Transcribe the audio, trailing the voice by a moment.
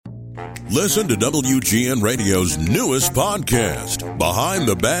Listen to WGN Radio's newest podcast, Behind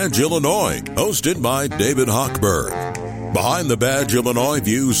the Badge Illinois, hosted by David Hochberg. Behind the Badge Illinois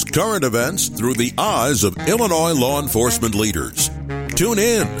views current events through the eyes of Illinois law enforcement leaders. Tune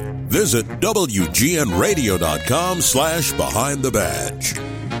in. Visit WGNRadio.com/Behind the Badge.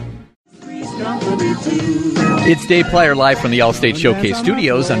 It's Dave Plyer live from the Allstate Showcase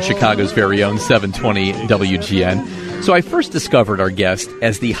Studios on Chicago's very own 720 WGN. So I first discovered our guest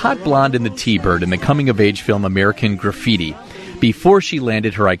as the hot blonde in the T-Bird in the coming-of-age film American Graffiti, before she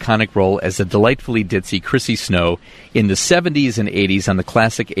landed her iconic role as the delightfully ditzy Chrissy Snow in the 70s and 80s on the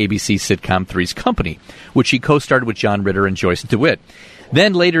classic ABC sitcom Three's Company, which she co-starred with John Ritter and Joyce DeWitt.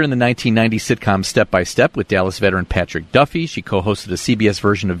 Then later in the 1990 sitcom Step by Step with Dallas veteran Patrick Duffy, she co-hosted a CBS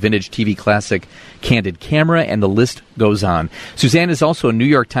version of vintage TV classic Candid Camera, and the list goes on. Suzanne is also a New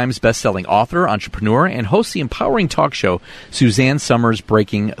York Times bestselling author, entrepreneur, and hosts the empowering talk show Suzanne Summers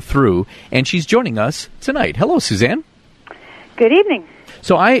Breaking Through, and she's joining us tonight. Hello, Suzanne. Good evening.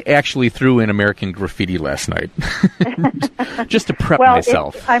 So I actually threw in American Graffiti last night, just to prep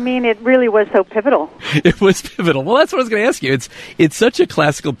myself. It really was so pivotal. It was pivotal. Well, that's what I was going to ask you. It's such a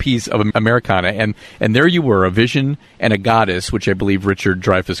classical piece of Americana, and there you were, a vision and a goddess, which I believe Richard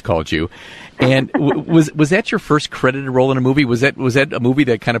Dreyfuss called you. And was that your first credited role in a movie? Was that a movie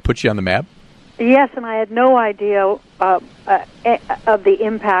that kind of put you on the map? Yes, and I had no idea of the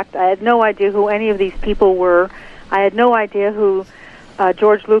impact. I had no idea who any of these people were. I had no idea who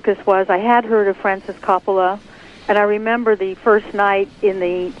George Lucas was. I had heard of Francis Coppola, and I remember the first night in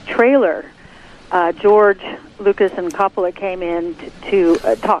the trailer, George Lucas and Coppola came in to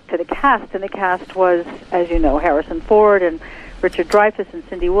talk to the cast, and the cast was, as you know, Harrison Ford and Richard Dreyfuss and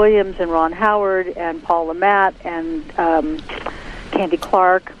Cindy Williams and Ron Howard and Paul Le Mat and Candy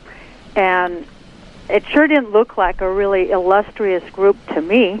Clark, and it sure didn't look like a really illustrious group to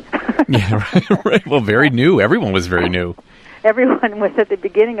me. Yeah, right. Well, very new. Everyone was very new. Everyone was at the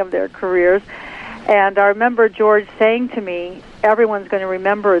beginning of their careers. And I remember George saying to me, everyone's going to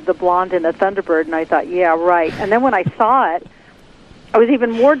remember the blonde in the Thunderbird. And I thought, yeah, right. And then when I saw it, I was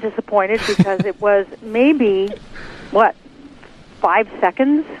even more disappointed because it was maybe, 5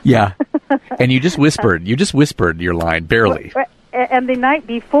 seconds? Yeah. And you just whispered. You just whispered your line, barely. And the night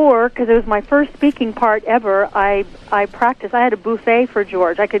before, because it was my first speaking part ever, I practiced. I had a buffet for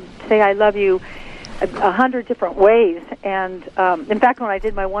George. I could say I love you 100 different ways. And in fact, when I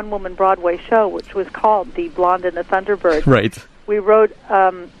did my one-woman Broadway show, which was called The Blonde and the Thunderbird, right, we wrote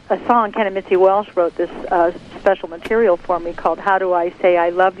a song. Ken and Mitzi Welsh wrote this special material for me called How Do I Say I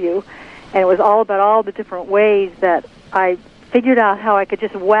Love You? And it was all about all the different ways that I figured out how I could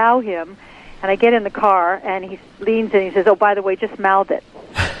just wow him. And I get in the car, and he leans in and he says, "Oh, by the way, just mouth it."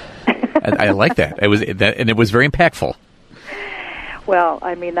 I like that. And it was very impactful. Well,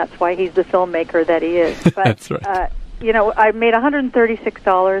 that's why he's the filmmaker that he is. But, that's right. I made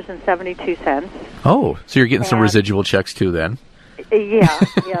 $136.72. Oh, so you're getting some residual checks too, then?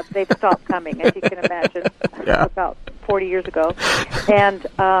 Yeah, they've stopped coming, as you can imagine, about 40 years ago. And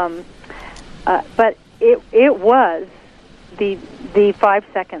but it was the 5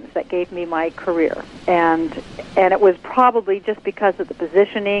 seconds that gave me my career, and it was probably just because of the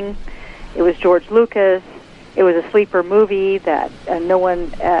positioning. It was George Lucas. It was a sleeper movie that no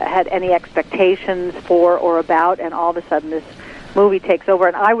one had any expectations for or about, and all of a sudden this movie takes over.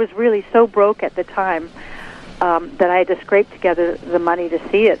 And I was really so broke at the time that I had to scrape together the money to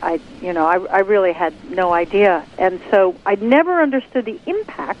see it. I really had no idea, and so I never understood the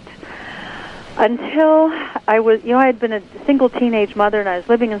impact until I had been a single teenage mother, and I was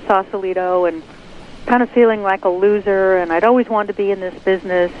living in Sausalito and kind of feeling like a loser, and I'd always wanted to be in this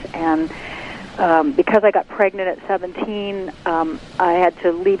business, and because I got pregnant at 17, I had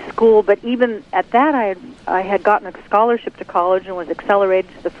to leave school, but even at that, I had gotten a scholarship to college and was accelerated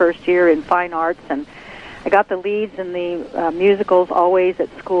to the first year in fine arts, and I got the leads in the musicals always at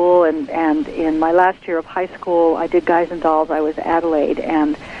school, and in my last year of high school, I did Guys and Dolls. I was Adelaide,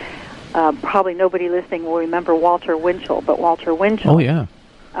 and probably nobody listening will remember Walter Winchell, but Walter Winchell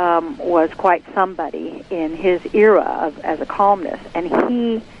was quite somebody in his era as a columnist, and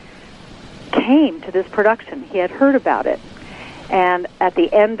he came to this production. He had heard about it, and at the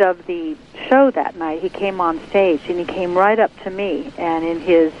end of the show that night, he came on stage, and he came right up to me, and in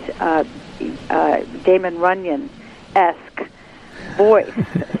his Damon Runyon-esque voice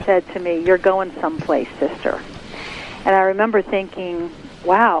said to me, "You're going someplace, sister." And I remember thinking,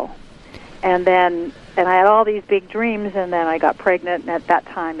 wow. And I had all these big dreams, and then I got pregnant, and at that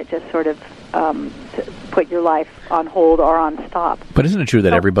time it just sort of put your life on hold or on stop. But isn't it true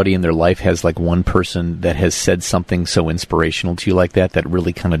that everybody in their life has like one person that has said something so inspirational to you like that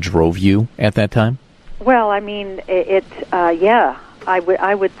really kind of drove you at that time? Well, I mean, yeah, I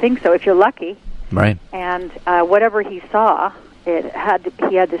would think so if you're lucky. Right. And whatever he saw, he had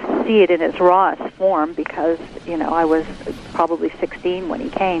to see it in its rawest form because, I was probably 16 when he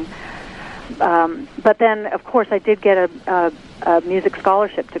came. But then, of course, I did get a music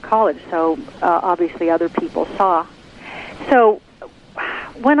scholarship to college, so obviously other people saw. So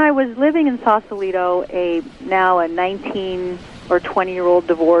when I was living in Sausalito, now a 19 or 20-year-old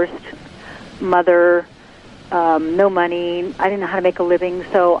divorced mother, no money, I didn't know how to make a living,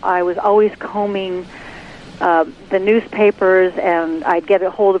 so I was always combing the newspapers, and I'd get a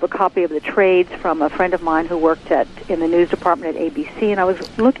hold of a copy of the trades from a friend of mine who worked in the news department at ABC, and I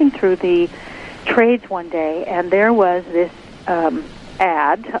was looking through the trades one day, and there was this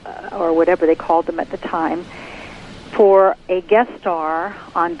ad, or whatever they called them at the time, for a guest star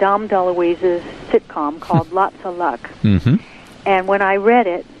on Dom DeLuise's sitcom called Lots of Luck. Mm-hmm. And when I read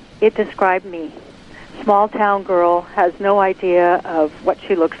it, it described me. Small town girl, has no idea of what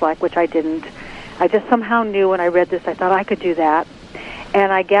she looks like, which I didn't. I just somehow knew when I read this, I thought I could do that.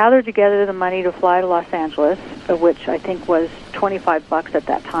 And I gathered together the money to fly to Los Angeles, which I think was $25 at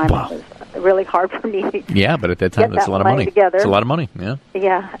that time. Wow. It was really hard for me. Yeah, but at that time, that's a lot of money. Together. It's a lot of money, yeah.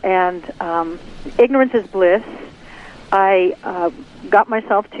 Yeah, and ignorance is bliss. I got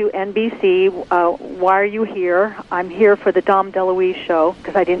myself to NBC. Why are you here? I'm here for the Dom DeLuise show,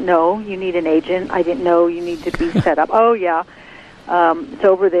 because I didn't know you need an agent. I didn't know you need to be set up. Oh, yeah. It's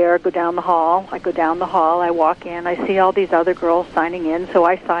over there. Go down the hall. I go down the hall. I walk in. I see all these other girls signing in, so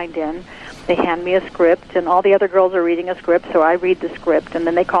I signed in. They hand me a script, and all the other girls are reading a script, so I read the script, and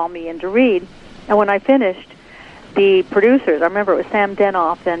then they call me in to read. And when I finished, the producers, I remember it was Sam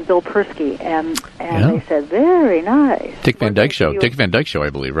Denoff and Bill Persky, and they said, very nice. Dick Van Dyke Show, I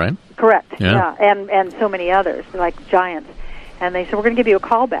believe, right? Correct, yeah. And so many others, like giants. And they said, we're going to give you a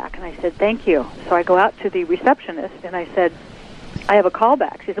call back. And I said, thank you. So I go out to the receptionist, and I said, I have a call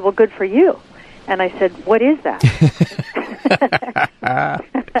back. She said, well, good for you. And I said, what is that?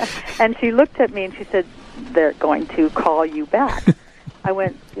 And she looked at me, and she said, they're going to call you back. I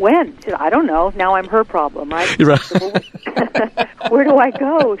went, when? She said, I don't know. Now I'm her problem, right? Right. Said, well, where do I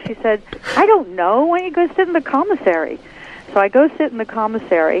go? She said, I don't know. Why don't you go sit in the commissary? So I go sit in the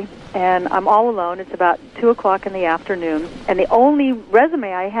commissary, and I'm all alone. It's about 2 o'clock in the afternoon. And the only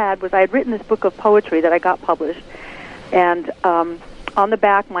resume I had was I had written this book of poetry that I got published. And on the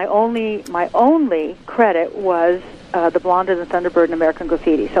back, my only credit was The Blonde and the Thunderbird and American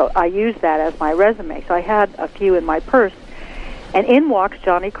Graffiti. So I used that as my resume. So I had a few in my purse. And in walks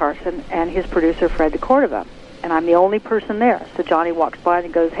Johnny Carson and his producer, Fred DeCordova. And I'm the only person there. So Johnny walks by and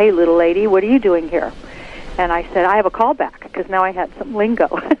he goes, hey, little lady, what are you doing here? And I said, I have a callback, because now I had some lingo.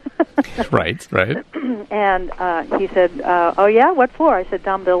 Right. And he said, oh, yeah, what for? I said,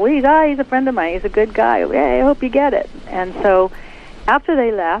 Dom DeLuise. He's a friend of mine. He's a good guy. Hey, I hope you get it. And so after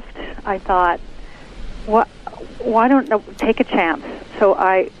they left, I thought, why don't I take a chance? So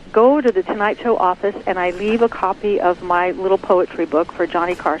I go to the Tonight Show office, and I leave a copy of my little poetry book for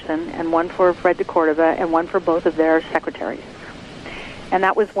Johnny Carson, and one for Fred DeCordova, and one for both of their secretaries. And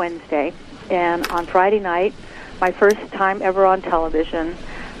that was Wednesday. And on Friday night, my first time ever on television,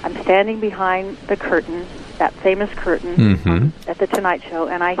 I'm standing behind the curtain, that famous curtain at the Tonight Show,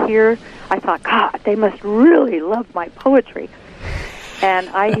 and I thought, God, they must really love my poetry. And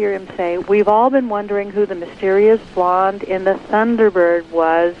I hear him say, we've all been wondering who the mysterious blonde in the Thunderbird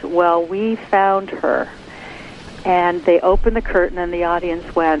was. Well, we found her. And they opened the curtain, and the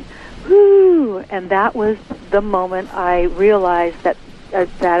audience went, whoo! And that was the moment I realized that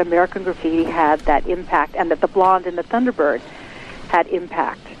American Graffiti had that impact, and that the blonde in the Thunderbird had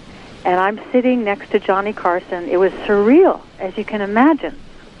impact. And I'm sitting next to Johnny Carson. It was surreal, as you can imagine.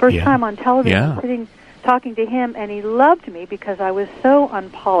 First time on television, sitting talking to him, and he loved me because I was so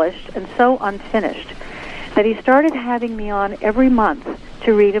unpolished and so unfinished that he started having me on every month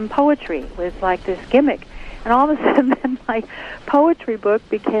to read him poetry with like this gimmick. And all of a sudden, then my poetry book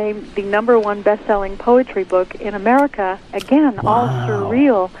became the #1 best-selling poetry book in America. Again, all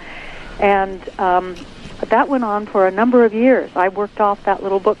surreal. And that went on for a number of years. I worked off that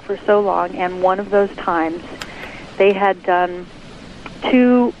little book for so long, and one of those times, they had done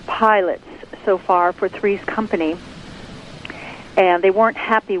 2 pilots so far for Three's Company, and they weren't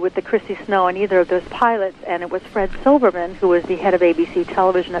happy with the Chrissy Snow in either of those pilots, and it was Fred Silverman, who was the head of ABC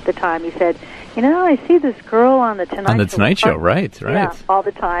Television at the time. He said, I see this girl on the Tonight Show. On the Tonight Show, right. Yeah, all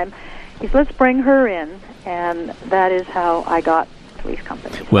the time. He said, let's bring her in, and that is how I got Three's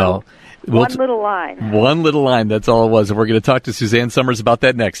Company. Well, One little line. One little line, that's all it was. And we're going to talk to Suzanne Summers about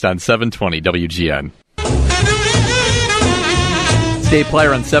that next on 720 WGN. Dave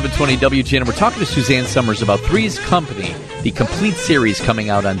Plyer on 720 WGN, and we're talking to Suzanne Summers about Three's Company, the complete series coming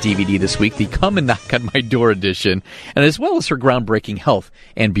out on DVD this week, the Come and Knock on My Door edition, and as well as her groundbreaking health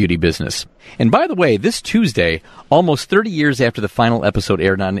and beauty business. And by the way, this Tuesday, almost 30 years after the final episode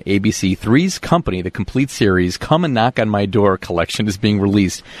aired on ABC, Three's Company, the complete series, Come and Knock on My Door collection is being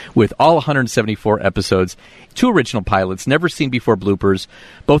released with all 174 episodes, 2 original pilots, never seen before bloopers.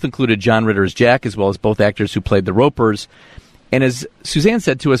 Both included John Ritter as Jack, as well as both actors who played the Ropers. And as Suzanne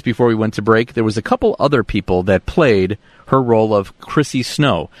said to us before we went to break, there was a couple other people that played her role of Chrissy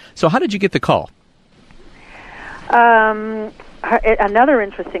Snow. So how did you get the call? Another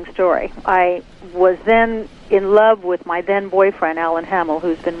interesting story. I was then in love with my then boyfriend, Alan Hamill,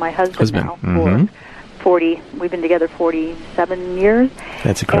 who's been my husband now for 40. We've been together 47 years.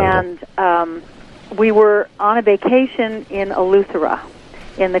 That's incredible. And we were on a vacation in Eleuthera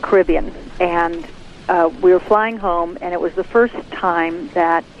in the Caribbean, and we were flying home, and it was the first time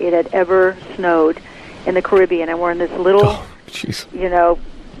that it had ever snowed in the Caribbean, and we're in this little,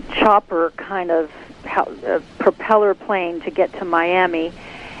 chopper kind of propeller plane to get to Miami,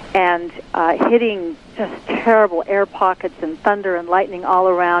 and hitting just terrible air pockets and thunder and lightning all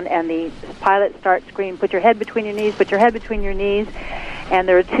around, and the pilot starts screaming, "Put your head between your knees, put your head between your knees." And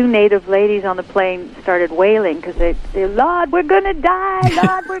there were 2 native ladies on the plane started wailing because they, "Lord, we're going to die!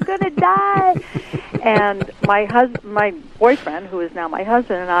 Lord, we're going to die!" And my boyfriend, who is now my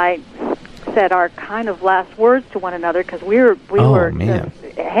husband, and I said our kind of last words to one another because we were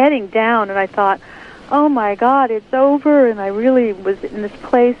just heading down, and I thought, oh my God, it's over. And I really was in this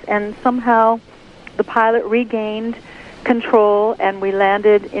place, and somehow the pilot regained control, and we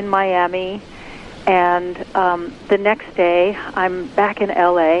landed in Miami. And the next day, I'm back in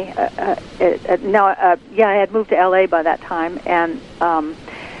L.A. I had moved to L.A. by that time, and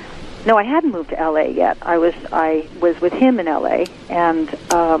no, I hadn't moved to L.A. yet. I was with him in L.A., and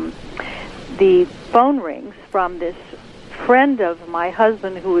the phone rings from this friend of my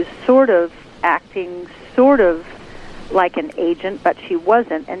husband who was sort of acting sort of like an agent, but she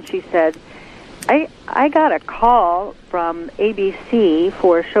wasn't, and she said, I got a call from ABC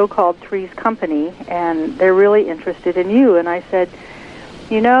for a show called Three's Company, and they're really interested in you. And I said,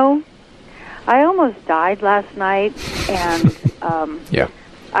 I almost died last night, and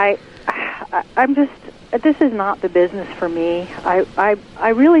I'm just, this is not the business for me. I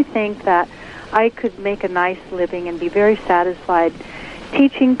really think that I could make a nice living and be very satisfied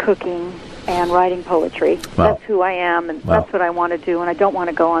teaching cooking and writing poetry. Wow. That's who I am, and that's what I want to do, and I don't want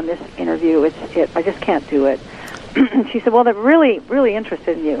to go on this interview. I just can't do it. She said, well, they're really, really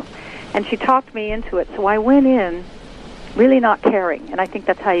interested in you. And she talked me into it, so I went in really not caring, and I think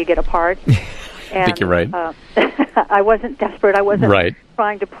that's how you get a part. I think you're right. I wasn't desperate. I wasn't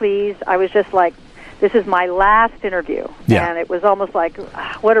trying to please. I was just like, this is my last interview. Yeah. And it was almost like,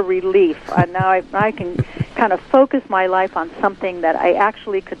 what a relief. Now I can kind of focus my life on something that I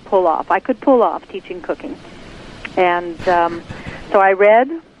actually could pull off. I could pull off teaching cooking. And so I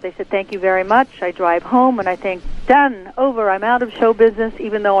read. They said, thank you very much. I drive home, and I think, done, over. I'm out of show business,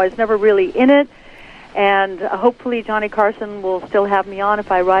 even though I was never really in it. And hopefully Johnny Carson will still have me on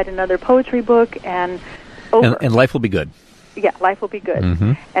if I write another poetry book. And over. And life will be good. Yeah, life will be good.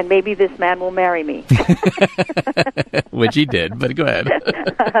 Mm-hmm. And maybe this man will marry me. Which he did, but go ahead.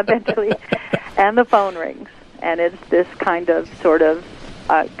 Eventually. And the phone rings. And it's this kind of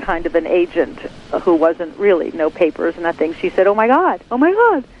an agent who wasn't really, no papers, nothing. She said, oh my God,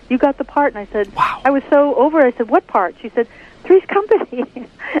 you got the part. And I said, wow. I was so over. I said, what part? She said, Three's Company.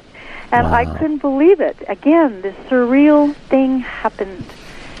 And wow. I couldn't believe it. Again, this surreal thing happened.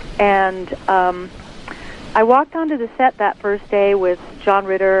 And I walked onto the set that first day with John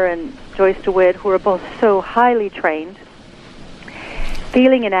Ritter and Joyce DeWitt, who were both so highly trained,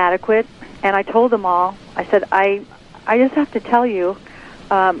 feeling inadequate. And I told them all, I said, I just have to tell you,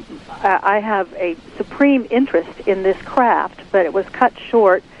 I have a supreme interest in this craft, but it was cut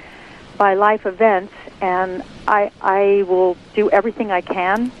short by life events, and I will do everything I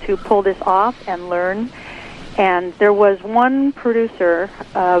can to pull this off and learn. And there was one producer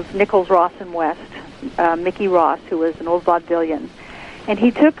of Nichols, Ross, and West, Mickey Ross, who was an old vaudevillian, and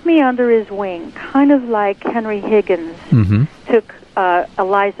he took me under his wing, kind of like Henry Higgins took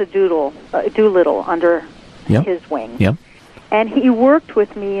Eliza Doolittle under his wing. Yep. And he worked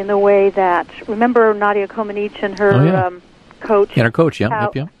with me in the way that, remember Nadia Comaneci and her coach? And her coach,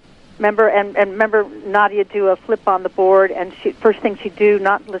 yep. Remember Nadia do a flip on the board, and first thing she'd do,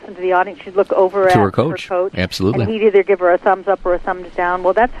 not listen to the audience, she'd look over at her coach. Absolutely. And he'd either give her a thumbs up or a thumbs down.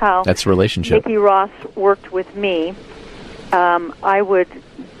 Well, that's how the relationship. Mickey Ross worked with me. I would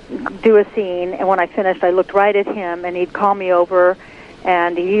do a scene, and when I finished, I looked right at him, and he'd call me over,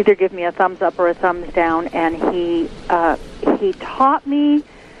 and he'd either give me a thumbs up or a thumbs down, and he taught me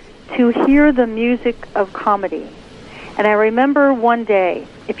to hear the music of comedy. And I remember one day,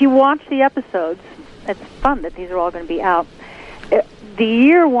 if you watch the episodes, it's fun that these are all going to be out. The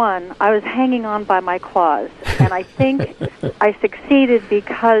year one, I was hanging on by my claws, and I think I succeeded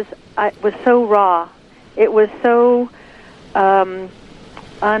because it was so raw. It was so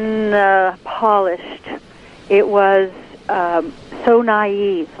unpolished. It was so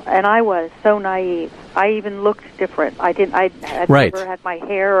naive, and I was so naive. I even looked different. I'd never had my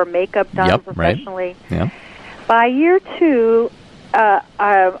hair or makeup done professionally. Right. Yeah. By year two,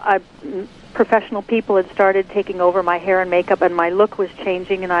 professional people had started taking over my hair and makeup, and my look was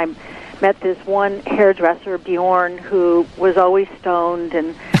changing, and I met this one hairdresser, Bjorn, who was always stoned,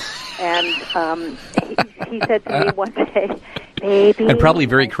 and he said to me one day, "Baby," and probably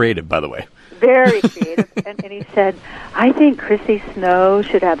very creative, by the way. Very creative, and he said, "I think Chrissy Snow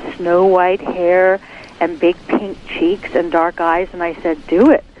should have snow white hair and big pink cheeks and dark eyes," and I said,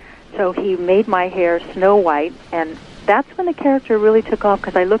 "Do it." So he made my hair snow white, and that's when the character really took off,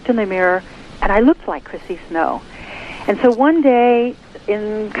 because I looked in the mirror, and I looked like Chrissy Snow. And so one day,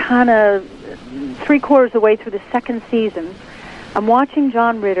 in kind of 3/4 of the way through the second season, I'm watching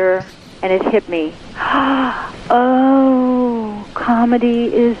John Ritter, and it hit me. Oh, comedy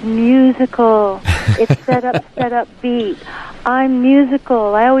is musical. It's set up, beat. I'm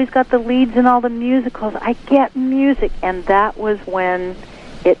musical. I always got the leads in all the musicals. I get music. And that was when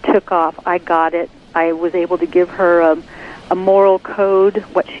it took off. I got it. I was able to give her a moral code,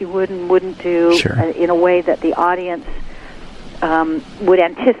 what she would and wouldn't do, in a way that the audience would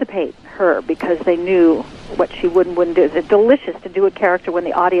anticipate her, because they knew what she would and wouldn't do. It's delicious to do a character when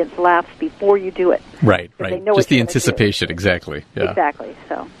the audience laughs before you do it. Right. Just the anticipation, exactly. Yeah. Exactly,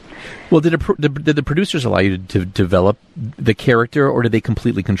 so... Well, did the producers allow you to develop the character, or did they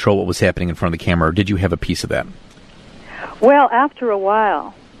completely control what was happening in front of the camera, or did you have a piece of that? Well, after a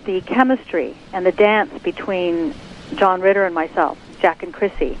while, the chemistry and the dance between John Ritter and myself, Jack and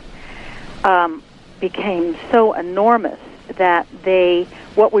Chrissy, became so enormous that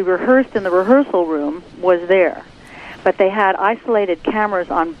what we rehearsed in the rehearsal room was there. But they had isolated cameras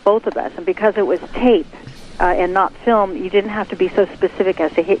on both of us, and because it was tape and not film, you didn't have to be so specific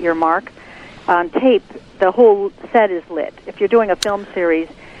as to hit your mark. On tape, the whole set is lit. If you're doing a film series,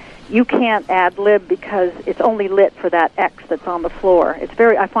 you can't ad-lib because it's only lit for that X that's on the floor.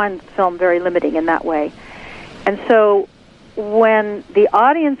 I find film very limiting in that way. And so when the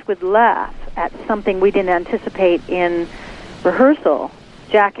audience would laugh at something we didn't anticipate in rehearsal,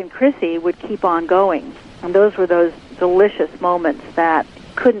 Jack and Chrissy would keep on going. And those were those delicious moments that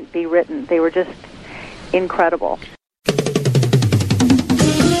couldn't be written. They were just incredible.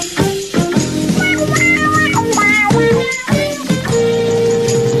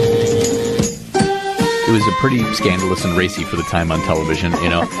 It was a pretty scandalous and racy for the time on television. You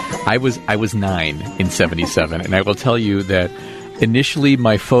know, I was 9 in '77, and I will tell you that initially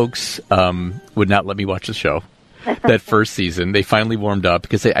my folks would not let me watch the show. That first season, they finally warmed up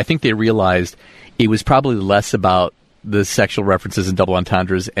because I think they realized it was probably less about the sexual references and double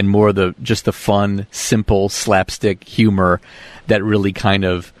entendres and more just the fun, simple slapstick humor that really kind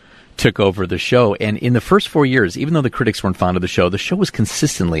of took over the show. And in the first 4 years, even though the critics weren't fond of the show was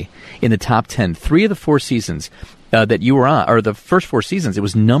consistently in the top 10. 3 of the 4 seasons that you were on, or the first 4 seasons, it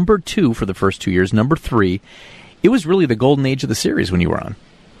was number 2 for the first 2 years, number 3. It was really the golden age of the series when you were on.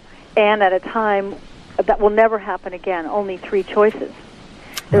 And at a time that will never happen again, only 3 choices.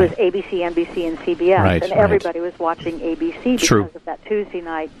 There was ABC, NBC, and CBS, and everybody was watching ABC because of that Tuesday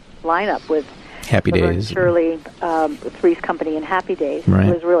night lineup with Happy Days, Shirley, Three's Company, and Happy Days. Right.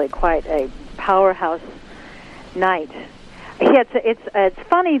 It was really quite a powerhouse night. It's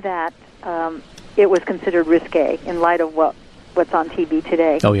funny that it was considered risque in light of what's on TV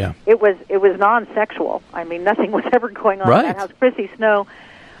today. Oh yeah, it was non-sexual. I mean, nothing was ever going on in that house. Chrissy Snow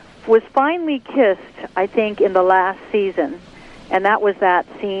was finally kissed, I think, in the last season. And that was that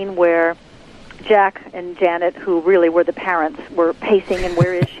scene where Jack and Janet, who really were the parents, were pacing, and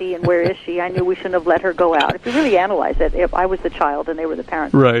where is she, and where is she? I knew we shouldn't have let her go out. If you really analyze it, I was the child and they were the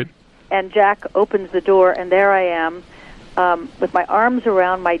parents. Right. And Jack opens the door, and there I am with my arms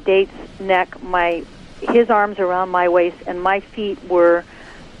around my date's neck, his arms around my waist, and my feet were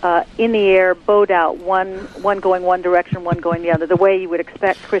in the air, bowed out, one going one direction, one going the other, the way you would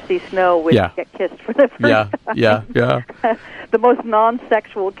expect Chrissy Snow would get kissed for the first time. Yeah. The most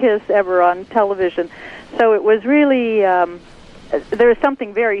non-sexual kiss ever on television. So it was really, there's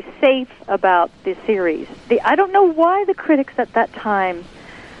something very safe about the series. I don't know why the critics at that time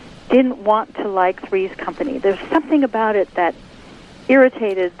didn't want to like Three's Company. There's something about it that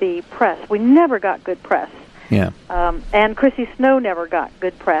irritated the press. We never got good press. Yeah. And Chrissy Snow never got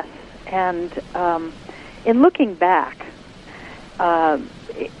good press. And in looking back, I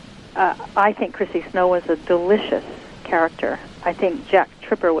think Chrissy Snow was a delicious character. I think Jack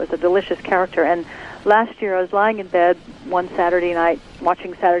Tripper was a delicious character. And last year I was lying in bed one Saturday night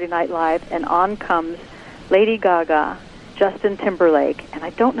watching Saturday Night Live, and on comes Lady Gaga, Justin Timberlake, and I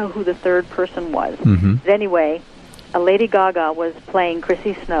don't know who the third person was. Mm-hmm. But anyway, Lady Gaga was playing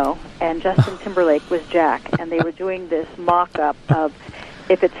Chrissy Snow, and Justin Timberlake was Jack, and they were doing this mock-up of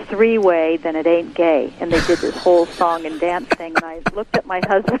if it's three-way, then it ain't gay. And they did this whole song and dance thing, and I looked at my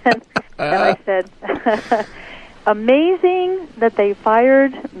husband, and I said, amazing that they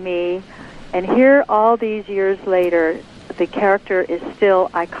fired me, and here all these years later, the character is still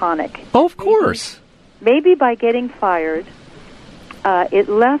iconic. Oh, of course. Maybe by getting fired, it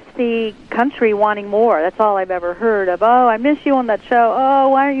left the country wanting more. That's all I've ever heard of. Oh, I miss you on that show. Oh,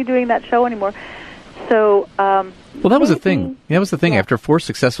 why aren't you doing that show anymore? So, well, that was the thing. That was the thing. After 4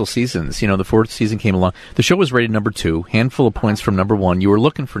 successful seasons, the fourth season came along. The show was rated number 2, handful of points from number 1. You were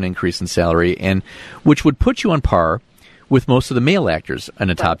looking for an increase in salary, and which would put you on par with most of the male actors in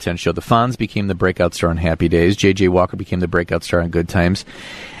a top 10 show. The Fonz became the breakout star on Happy Days. J.J. Walker became the breakout star on Good Times.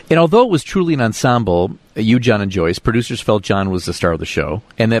 And although it was truly an ensemble, you, John, and Joyce, producers felt John was the star of the show,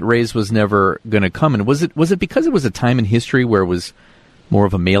 and that raise was never going to come. And was it because it was a time in history where it was more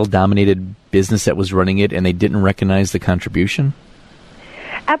of a male-dominated business that was running it, and they didn't recognize the contribution?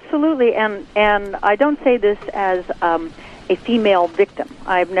 Absolutely, and I don't say this as a female victim.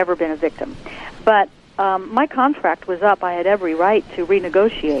 I've never been a victim. But my contract was up. I had every right to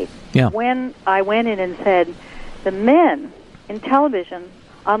renegotiate. Yeah. When I went in and said, the men in television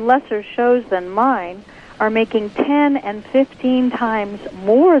on lesser shows than mine are making 10 and 15 times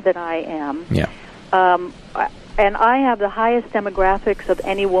more than I am. Yeah. And I have the highest demographics of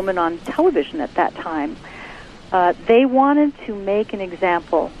any woman on television at that time. They wanted to make an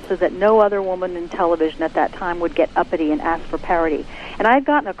example so that no other woman in television at that time would get uppity and ask for parity. And I had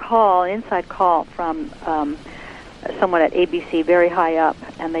gotten an inside call from someone at ABC very high up,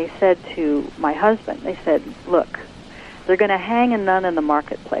 and they said to my husband, they said, look, they're going to hang a nun in the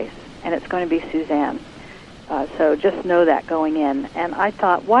marketplace, and it's going to be Suzanne. So just know that going in. And I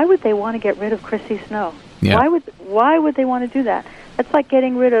thought, why would they want to get rid of Chrissy Snow? Yeah. Why would they want to do that? That's like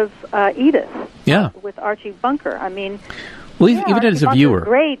getting rid of Edith. Yeah. With Archie Bunker. I mean, well, even Archie as a Bunker's viewer,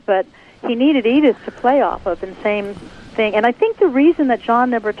 great, but he needed Edith to play off of, and same thing. And I think the reason that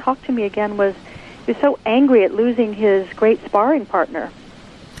John never talked to me again was he was so angry at losing his great sparring partner.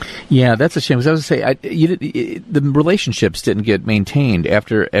 Yeah, that's a shame. Because I was going to say, the relationships didn't get maintained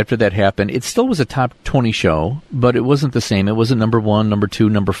after that happened. It still was a top 20 show, but it wasn't the same. It wasn't number 1, number 2,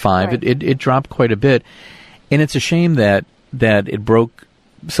 number 5. Right. It dropped quite a bit, and it's a shame that it broke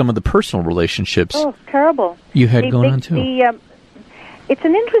some of the personal relationships. Oh, terrible! You had going on too. It's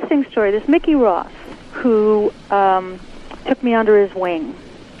an interesting story. This Mickey Ross, who took me under his wing.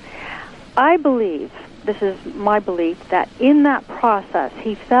 I believe. This is my belief, that in that process,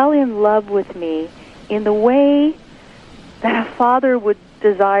 he fell in love with me in the way that a father would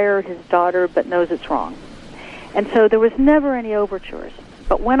desire his daughter but knows it's wrong. And so there was never any overtures.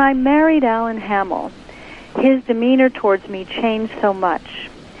 But when I married Alan Hamill, his demeanor towards me changed so much.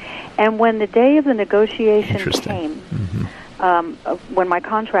 And when the day of the negotiation came, when my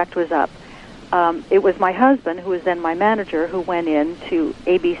contract was up, it was my husband, who was then my manager, who went in to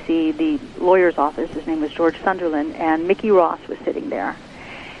ABC, the lawyer's office. His name was George Sunderland, and Mickey Ross was sitting there.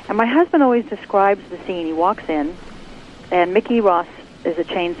 And my husband always describes the scene. He walks in, and Mickey Ross is a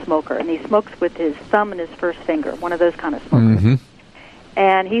chain smoker, and he smokes with his thumb and his first finger, one of those kind of smokers. Mm-hmm.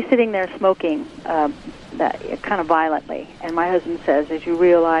 And he's sitting there smoking that kind of violently. And my husband says, as you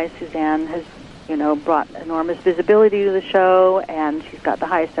realize, Suzanne has brought enormous visibility to the show, and she's got the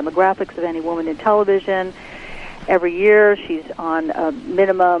highest demographics of any woman in television. Every year, she's on a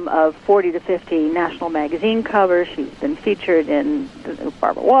minimum of 40 to 50 national magazine covers. She's been featured in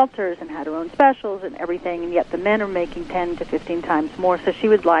Barbara Walters and had her own specials and everything, and yet the men are making 10 to 15 times more. So she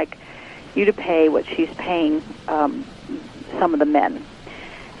would like you to pay what she's paying some of the men.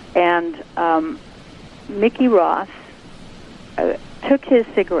 And Mickey Ross took his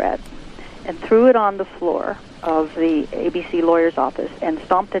cigarette and threw it on the floor of the ABC lawyer's office and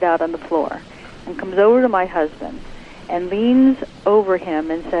stomped it out on the floor, and comes over to my husband and leans over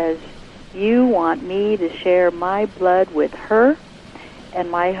him and says, "You want me to share my blood with her?" And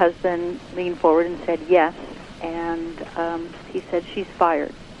my husband leaned forward and said, "Yes." And he said, "She's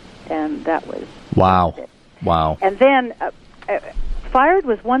fired." And that was wow. it. Wow. And then fired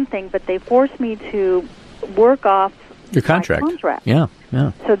was one thing, but they forced me to work off your contract. My contract. Yeah.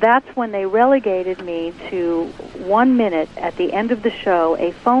 So that's when they relegated me to 1 minute at the end of the show,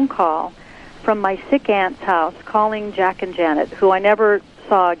 a phone call from my sick aunt's house calling Jack and Janet, who I never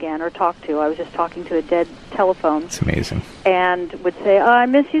saw again or talked to. I was just talking to a dead telephone. It's amazing. And would say, "Oh, I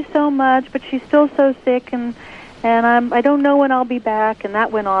miss you so much, but she's still so sick, and I don't know when I'll be back." And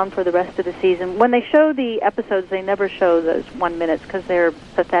that went on for the rest of the season. When they show the episodes, they never show those 1 minutes because they're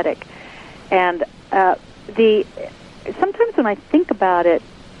pathetic. And sometimes when I think about it,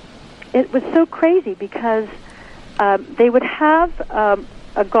 it was so crazy because they would have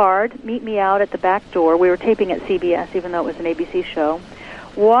a guard meet me out at the back door. We were taping at CBS, even though it was an ABC show.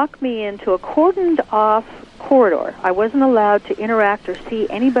 Walk me into a cordoned-off corridor. I wasn't allowed to interact or see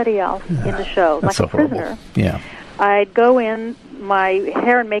anybody else in the show, That's like so a prisoner. horrible. Yeah. I'd go in. My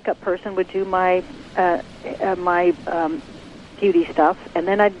hair and makeup person would do my beauty stuff, and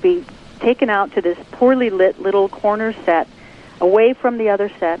then I'd be taken out to this poorly lit little corner set away from the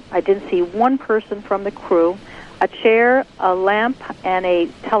other set. I didn't see one person from the crew, a chair, a lamp, and a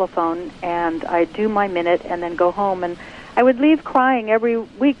telephone, and I'd do my minute and then go home. And I would leave crying every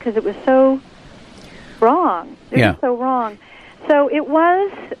week because it was so wrong. It was so wrong. So it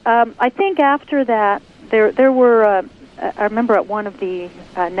was, I think after that, there were, I remember at one of the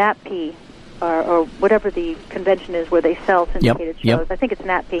NatP, or whatever the convention is where they sell syndicated shows. Yep. I think it's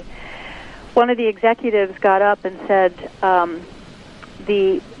NatP. One of the executives got up and said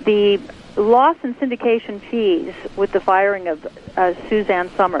the loss in syndication fees with the firing of Suzanne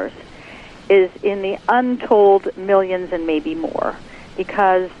Summers is in the untold millions and maybe more,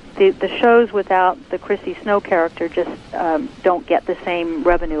 because the shows without the Chrissy Snow character just don't get the same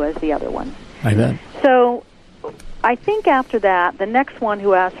revenue as the other ones. I bet. So I think after that, the next one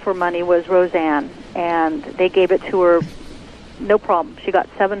who asked for money was Roseanne, and they gave it to her. No problem. She got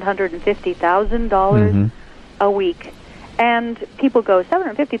 $750,000 a week. And people go,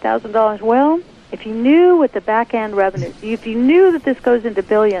 $750,000? Well, if you knew what the back-end revenue, if you knew that this goes into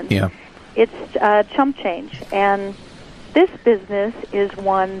billions, it's chump change. And this business is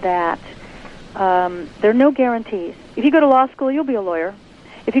one that there are no guarantees. If you go to law school, you'll be a lawyer.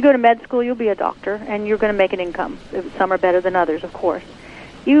 If you go to med school, you'll be a doctor, and you're going to make an income. Some are better than others, of course.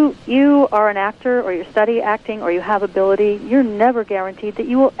 You are an actor, or you study acting, or you have ability. You're never guaranteed that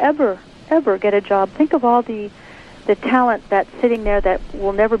you will ever get a job. Think of all the talent that's sitting there that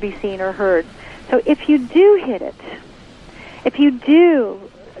will never be seen or heard. So if you do hit it, if you do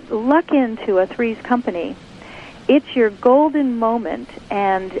luck into a Three's Company, it's your golden moment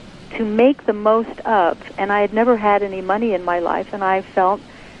and to make the most of. And I had never had any money in my life, and I felt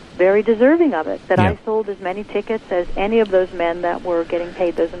very deserving of it, that I sold as many tickets as any of those men that were getting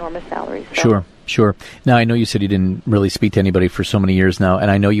paid those enormous salaries. So. Sure. Now, I know you said you didn't really speak to anybody for so many years now,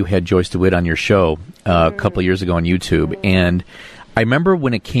 and I know you had Joyce DeWitt on your show a couple of years ago on YouTube, and I remember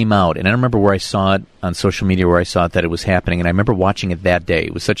when it came out, and I remember where I saw it on social media, where I saw it that it was happening, and I remember watching it that day.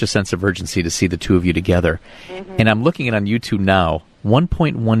 It was such a sense of urgency to see the two of you together. And I'm looking at it on YouTube now,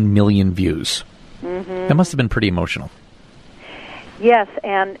 1.1 million views. That must have been pretty emotional. Yes,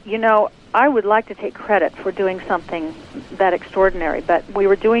 and, I would like to take credit for doing something that extraordinary, but we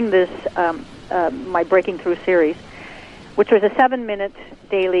were doing this, my Breaking Through series, which was a 7-minute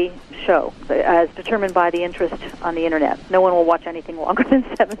daily show, as determined by the interest on the Internet. No one will watch anything longer than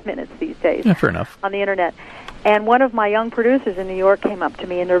 7 minutes these days. Yeah, fair enough. On the Internet. And one of my young producers in New York came up to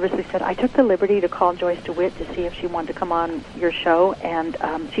me and nervously said, "I took the liberty to call Joyce DeWitt to see if she wanted to come on your show, and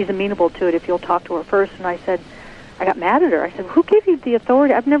she's amenable to it if you'll talk to her first." And I said, I got mad at her. I said, "Who gave you the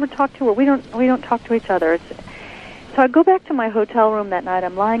authority? I've never talked to her. We don't talk to each other." So I go back to my hotel room that night.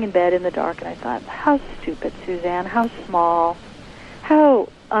 I'm lying in bed in the dark, and I thought, how stupid, Suzanne, how small, how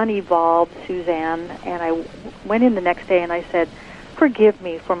unevolved, Suzanne. And I went in the next day and I said, "Forgive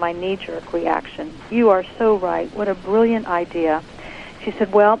me for my knee-jerk reaction. You are so right. What a brilliant idea." She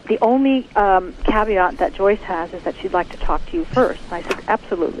said, "Well, the only caveat that Joyce has is that she'd like to talk to you first." And I said,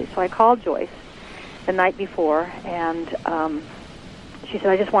 "Absolutely." So I called Joyce the night before, and she said,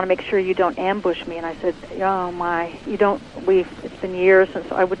 "I just want to make sure you don't ambush me." And I said, "Oh my, you don't. It's been years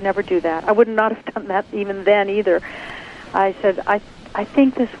since I would never do that. I would not have done that even then either." I said, I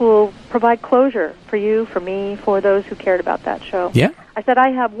think this will provide closure for you, for me, for those who cared about that show." Yeah. I said, I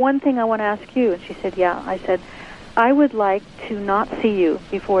have one thing I want to ask you. And she said, yeah. I said, I would like to not see you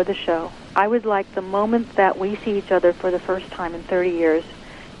before the show. I would like the moment that we see each other for the first time in 30 years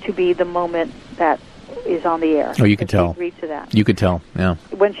to be the moment that is on the air. Oh, you could tell. Agreed to that. You could tell, yeah.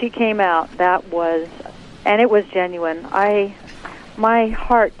 When she came out, that was, and it was genuine. My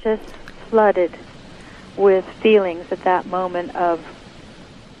heart just flooded with feelings at that moment of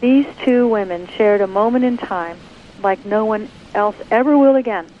these two women shared a moment in time like no one else ever will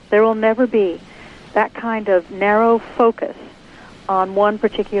again. There will never be that kind of narrow focus on one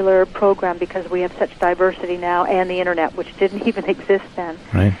particular program because we have such diversity now and the Internet, which didn't even exist then.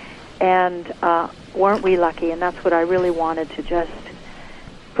 Right. And weren't we lucky? And that's what I really wanted to just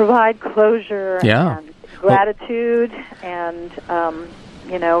provide closure and gratitude and,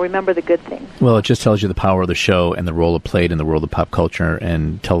 remember the good things. Well, it just tells you the power of the show and the role it played in the world of pop culture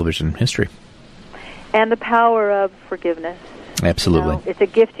and television history. And the power of forgiveness. Absolutely. It's a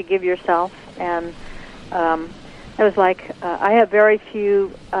gift to give yourself. And it was like I have very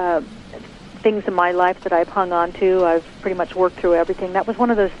few things in my life that I've hung on to. I've pretty much worked through everything. That was one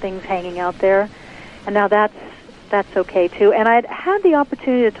of those things hanging out there. And now that's okay, too. And I'd had the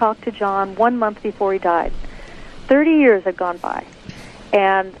opportunity to talk to John 1 month before he died. 30 years had gone by.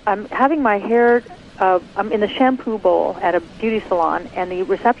 And I'm having my hair, I'm in the shampoo bowl at a beauty salon, and the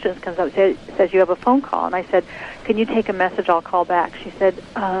receptionist comes up and says, you have a phone call. And I said, can you take a message? I'll call back. She said,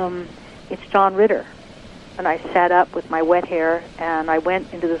 it's John Ritter. And I sat up with my wet hair, and I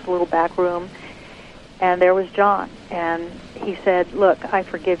went into this little back room, and there was John. And he said, look, I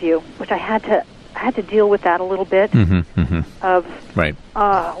forgive you, which I had to deal with that a little bit of, right.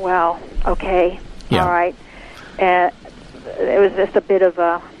 Well, okay, yeah. All right. It was just a bit of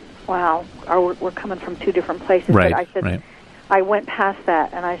a, wow, we're coming from two different places. Right, but I said, right. I went past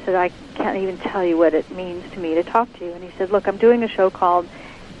that, and I said, I can't even tell you what it means to me to talk to you. And he said, look, I'm doing a show called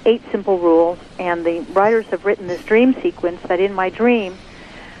 8 Simple Rules, and the writers have written this dream sequence that in my dream,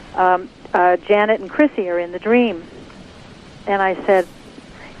 Janet and Chrissy are in the dream. And I said,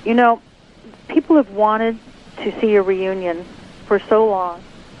 people have wanted to see a reunion for so long.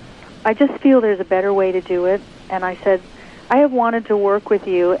 I just feel there's a better way to do it. And I said, I have wanted to work with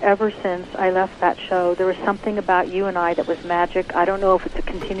you ever since I left that show. There was something about you and I that was magic. I don't know if it's a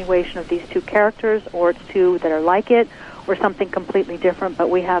continuation of these two characters or it's two that are like it or something completely different, but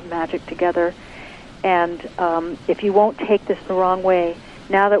we have magic together. And if you won't take this the wrong way,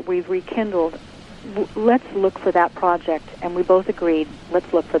 now that we've rekindled, let's look for that project. And we both agreed,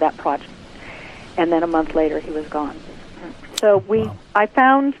 let's look for that project. And then a month later, he was gone. So I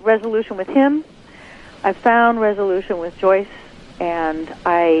found resolution with him. I found resolution with Joyce, and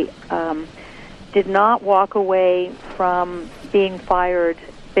I did not walk away from being fired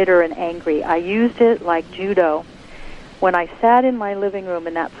bitter and angry. I used it like judo. When I sat in my living room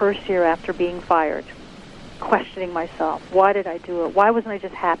in that first year after being fired, questioning myself, why did I do it? Why wasn't I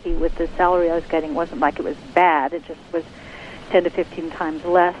just happy with the salary I was getting? It wasn't like it was bad. It just was 10 to 15 times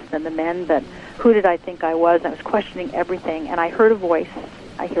less than the men, but who did I think I was? I was questioning everything, and I heard a voice.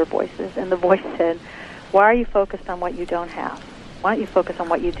 I hear voices, and the voice said, why are you focused on what you don't have? Why don't you focus on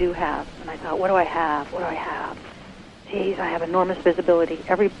what you do have? And I thought, what do I have? What do I have? Geez, I have enormous visibility.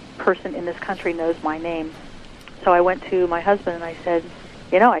 Every person in this country knows my name. So I went to my husband and I said,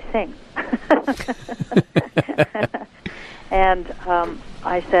 I sing. And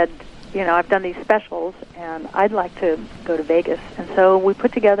I said, I've done these specials and I'd like to go to Vegas. And so we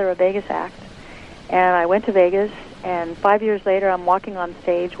put together a Vegas act. And I went to Vegas, and 5 years later I'm walking on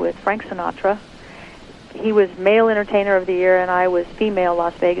stage with Frank Sinatra. He was Male Entertainer of the Year, and I was Female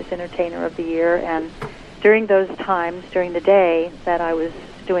Las Vegas Entertainer of the Year. And during those times, during the day that I was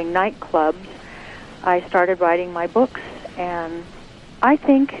doing nightclubs, I started writing my books. And I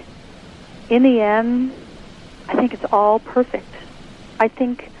think, in the end, it's all perfect. I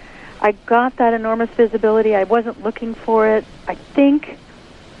think I got that enormous visibility. I wasn't looking for it. I think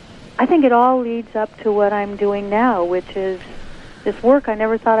it all leads up to what I'm doing now, which is this work I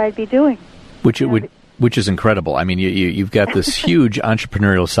never thought I'd be doing. Which is incredible. I mean, you've got this huge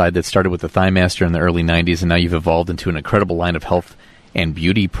entrepreneurial side that started with the Thigh Master in the early 90s, and now you've evolved into an incredible line of health and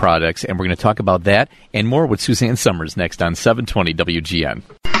beauty products. And we're going to talk about that and more with Suzanne Summers next on 720 WGN.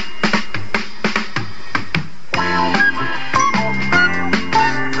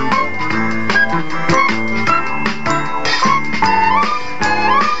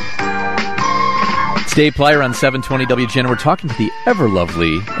 It's Dave Plyer on 720 WGN. We're talking to the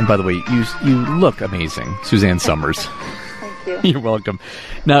ever-lovely, and by the way, you look amazing, Suzanne Summers. Thank you. You're welcome.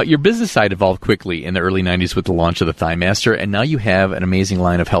 Now, your business side evolved quickly in the early 90s with the launch of the Thigh Master, and now you have an amazing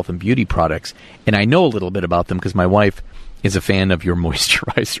line of health and beauty products. And I know a little bit about them because my wife is a fan of your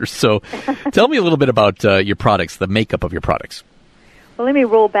moisturizers. So tell me a little bit about your products, the makeup of your products. Well, let me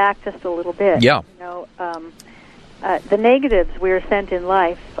roll back just a little bit. Yeah. The negatives we're sent in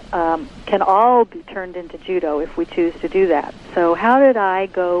life can all be turned into judo if we choose to do that. So how did I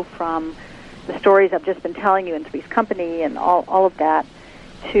go from the stories I've just been telling you in Three's Company and all of that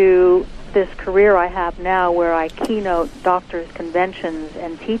to this career I have now where I keynote doctors' conventions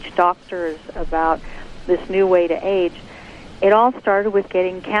and teach doctors about this new way to age? It all started with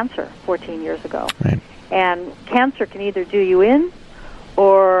getting cancer 14 years ago. Right. And cancer can either do you in,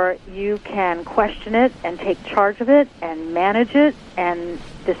 or you can question it and take charge of it and manage it and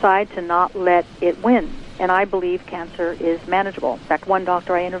decide to not let it win. And I believe cancer is manageable. In fact, one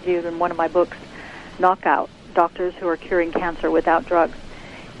doctor I interviewed in one of my books, Knockout, Doctors Who Are Curing Cancer Without Drugs,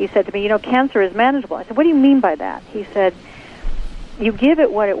 he said to me, cancer is manageable. I said, what do you mean by that? He said, you give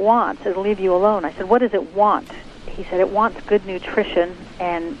it what it wants, it'll leave you alone. I said, what does it want? He said, it wants good nutrition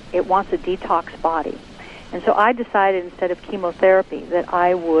and it wants a detox body. And so I decided instead of chemotherapy that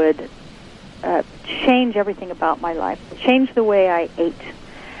I would change everything about my life, change the way I ate.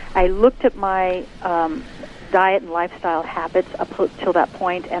 I looked at my diet and lifestyle habits up till that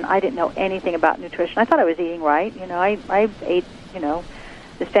point, and I didn't know anything about nutrition. I thought I was eating right. I ate,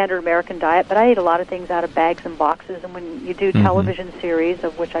 the standard American diet, but I ate a lot of things out of bags and boxes. And when you do television series,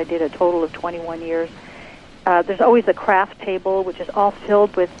 of which I did a total of 21 years, there's always a craft table, which is all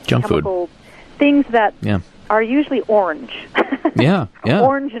filled with junk chemical food. Things that are usually orange. Yeah.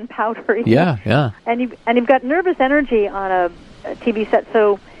 Orange and powdery. Yeah. And you've got nervous energy on a TV set,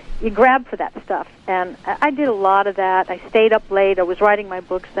 so you grab for that stuff. And I did a lot of that. I stayed up late. I was writing my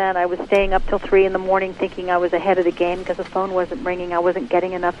books then. I was staying up till 3 in the morning thinking I was ahead of the game because the phone wasn't ringing. I wasn't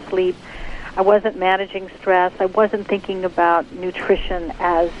getting enough sleep. I wasn't managing stress. I wasn't thinking about nutrition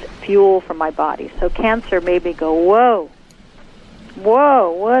as fuel for my body. So cancer made me go, whoa,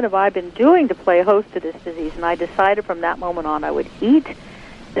 what have I been doing to play host to this disease? And I decided from that moment on I would eat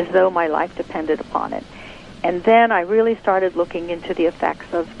as though my life depended upon it. And then I really started looking into the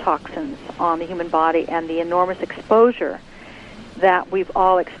effects of toxins on the human body and the enormous exposure that we've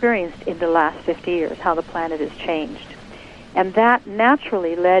all experienced in the last 50 years, how the planet has changed. And that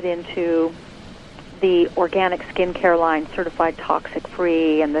naturally led into the organic skincare line, certified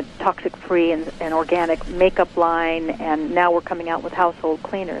toxic-free, and the toxic-free and organic makeup line, and now we're coming out with household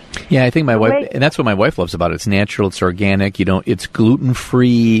cleaners. Yeah, I think my wife, and that's what my wife loves about it. It's natural, it's organic, it's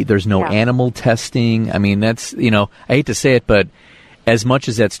gluten-free, there's no animal testing. I mean, that's, I hate to say it, but as much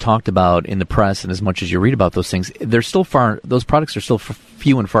as that's talked about in the press and as much as you read about those things, those products are still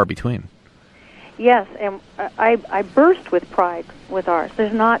few and far between. Yes, and I burst with pride with ours.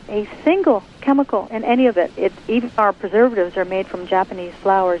 There's not a single chemical in any of it. Even our preservatives are made from Japanese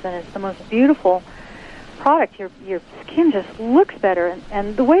flowers, and it's the most beautiful product. Your skin just looks better.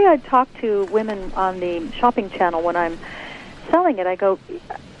 And the way I talk to women on the shopping channel when I'm selling it, I go,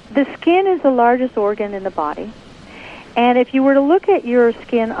 the skin is the largest organ in the body. And if you were to look at your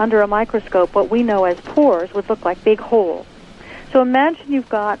skin under a microscope, what we know as pores would look like big holes. So imagine you've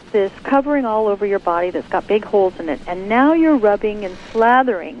got this covering all over your body that's got big holes in it, and now you're rubbing and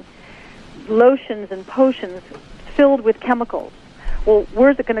slathering lotions and potions filled with chemicals. Well,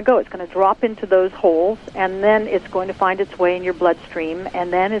 where's it going to go? It's going to drop into those holes, and then it's going to find its way in your bloodstream,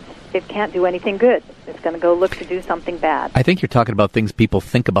 and then it can't do anything good. It's going to go look to do something bad. I think you're talking about things people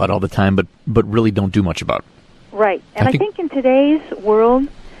think about all the time, but really don't do much about. Right. And I think in today's world,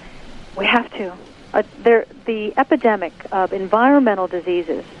 we have to. The epidemic of environmental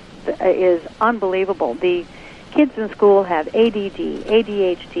diseases is unbelievable. The kids in school have ADD,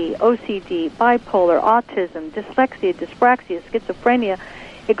 ADHD, OCD, bipolar, autism, dyslexia, dyspraxia, schizophrenia.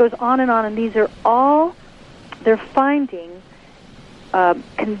 It goes on, and these are all, they're finding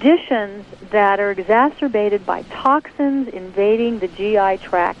conditions that are exacerbated by toxins invading the GI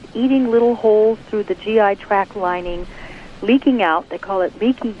tract, eating little holes through the GI tract lining, leaking out. They call it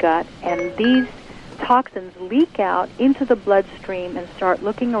leaky gut, and these toxins leak out into the bloodstream and start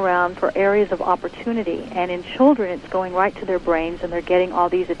looking around for areas of opportunity. And in children, it's going right to their brains, and they're getting all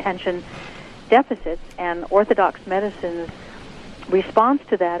these attention deficits. And orthodox medicine's response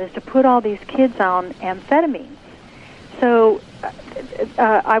to that is to put all these kids on amphetamines. So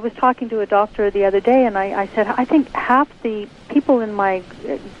I was talking to a doctor the other day, and I said, I think half the people in my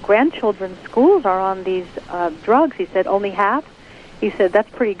grandchildren's schools are on these drugs. He said, only half? He said, that's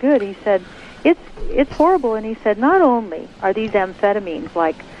pretty good. He said, it's horrible. And he said, not only are these amphetamines,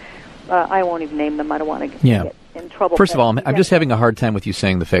 like, I won't even name them. I don't want to get in trouble. First of all, I'm just having a hard time with you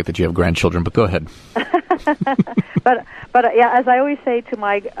saying the fact that you have grandchildren, but go ahead. But yeah, as I always say to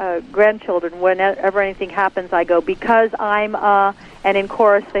my grandchildren, whenever anything happens, I go, because I'm and in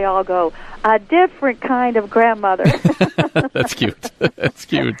chorus they all go, a different kind of grandmother. That's cute. That's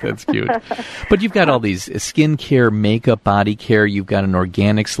cute. That's cute. But you've got all these skincare, makeup, body care. You've got an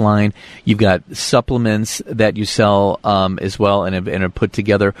organics line. You've got supplements that you sell as well and are put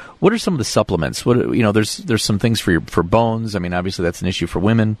together. What are some of the supplements? There's some things for bones. I mean, obviously that's an issue for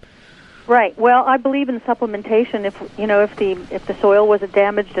women. Right. Well, I believe in supplementation. If the soil wasn't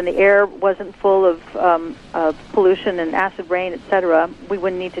damaged and the air wasn't full of pollution and acid rain, etc., we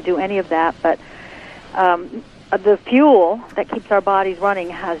wouldn't need to do any of that. But the fuel that keeps our bodies running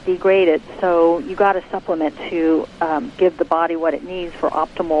has degraded, so you got to supplement to give the body what it needs for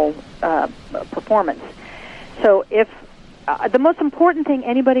optimal performance. So if the most important thing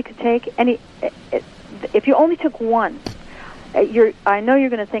anybody could take, if you only took one. I know you're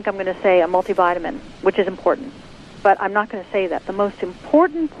going to think I'm going to say a multivitamin, which is important, but I'm not going to say that. The most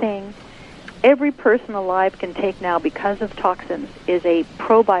important thing every person alive can take now because of toxins is a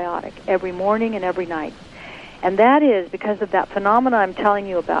probiotic every morning and every night. And that is because of that phenomena I'm telling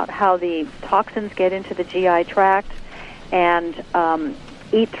you about, how the toxins get into the GI tract and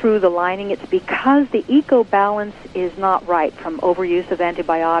eat through the lining. It's because the eco-balance is not right from overuse of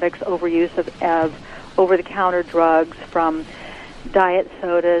antibiotics, overuse of over-the-counter drugs, from diet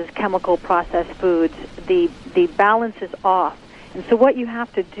sodas, chemical processed foods. The balance is off. And so what you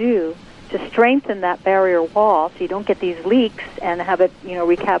have to do to strengthen that barrier wall so you don't get these leaks and have it,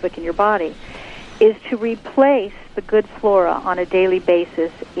 wreak havoc in your body, is to replace the good flora on a daily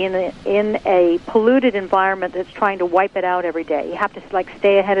basis in a polluted environment that's trying to wipe it out every day. You have to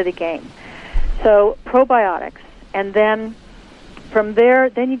stay ahead of the game. So probiotics, and then from there,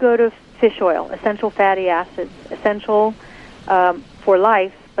 then you go to fish oil, essential fatty acids, essential for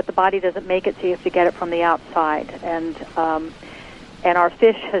life, but the body doesn't make it, so you have to get it from the outside. And our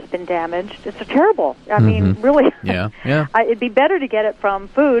fish has been damaged. It's terrible. I mean, really. Yeah. It'd be better to get it from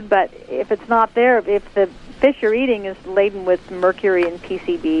food, but if it's not there, if the fish you're eating is laden with mercury and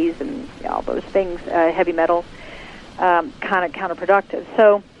PCBs and all those things, heavy metals, kind of counterproductive.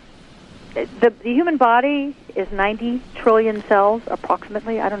 So the human body is 90 trillion cells,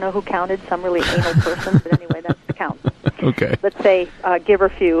 approximately. I don't know who counted, some really anal person, but anyway, that's the count. Okay. Let's say give or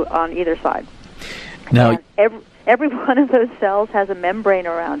few on either side. Now, and every one of those cells has a membrane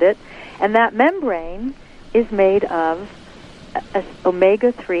around it, and that membrane is made of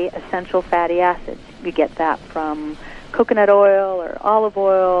omega-3 essential fatty acids. You get that from coconut oil or olive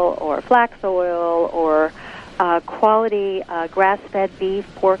oil or flax oil or quality grass-fed beef,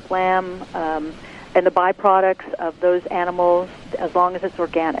 pork, lamb, and the byproducts of those animals, as long as it's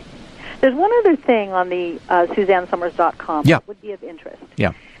organic. There's one other thing on the SuzanneSummers.com that would be of interest.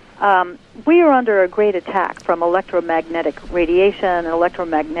 Yeah. We are under a great attack from electromagnetic radiation and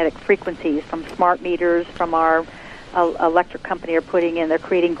electromagnetic frequencies from smart meters from our electric company are putting in. They're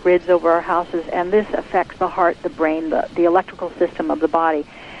creating grids over our houses, and this affects the heart, the brain, the electrical system of the body.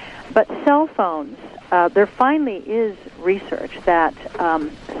 But cell phones, there finally is research that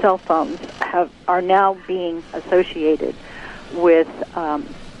cell phones are now being associated with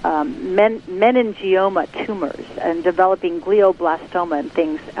meningioma tumors and developing glioblastoma and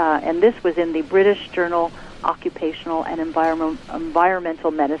things. And this was in the British Journal Occupational and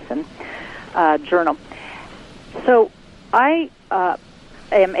Environmental Medicine journal. So I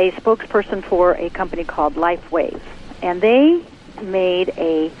am a spokesperson for a company called LifeWave, and they made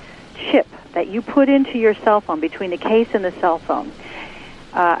a chip that you put into your cell phone between the case and the cell phone.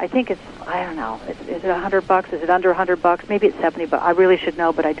 I think it's, I don't know, is it $100? Is it under $100? Maybe it's $70, but I really should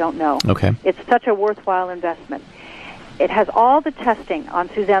know, but I don't know. Okay. It's such a worthwhile investment. It has all the testing on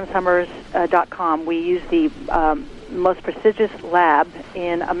SuzanneSummers.com. We use the most prestigious lab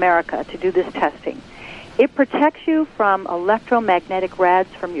in America to do this testing. It protects you from electromagnetic rads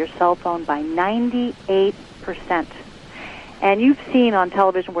from your cell phone by 98%. And you've seen on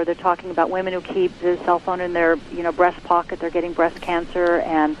television where they're talking about women who keep the cell phone in their, breast pocket. They're getting breast cancer,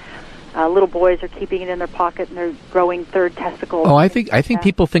 and little boys are keeping it in their pocket and they're growing third testicles. Oh, I think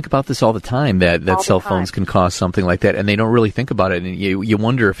people think about this all the time, that cell phones can cause something like that, and they don't really think about it. And you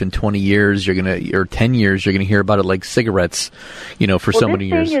wonder if in 20 years or 10 years you're gonna hear about it like cigarettes, for so many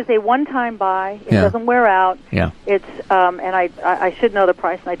years. This thing is a one-time buy. It doesn't wear out. Yeah. It's and I should know the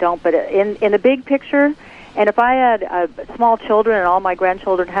price and I don't, but in the big picture. And if I had small children, and all my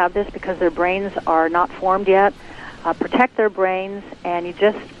grandchildren have this because their brains are not formed yet, protect their brains, and you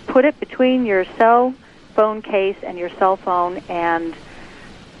just put it between your cell phone case and your cell phone and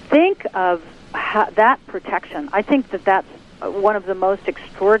think of that protection. I think that's one of the most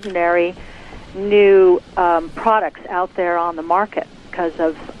extraordinary new products out there on the market because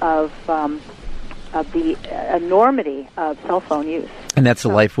of the enormity of cell phone use. And that's the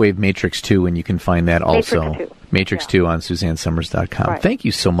LifeWave Matrix 2, and you can find that also. Matrix 2 on SuzanneSummers.com. Right. Thank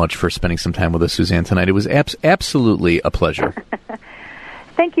you so much for spending some time with us, Suzanne, tonight. It was absolutely a pleasure.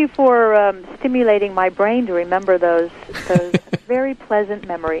 Thank you for stimulating my brain to remember those very pleasant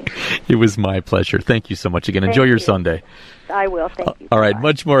memories. It was my pleasure. Thank you so much again. Enjoy your Sunday. I will. Thank you. All right,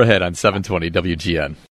 much more ahead on 720 WGN.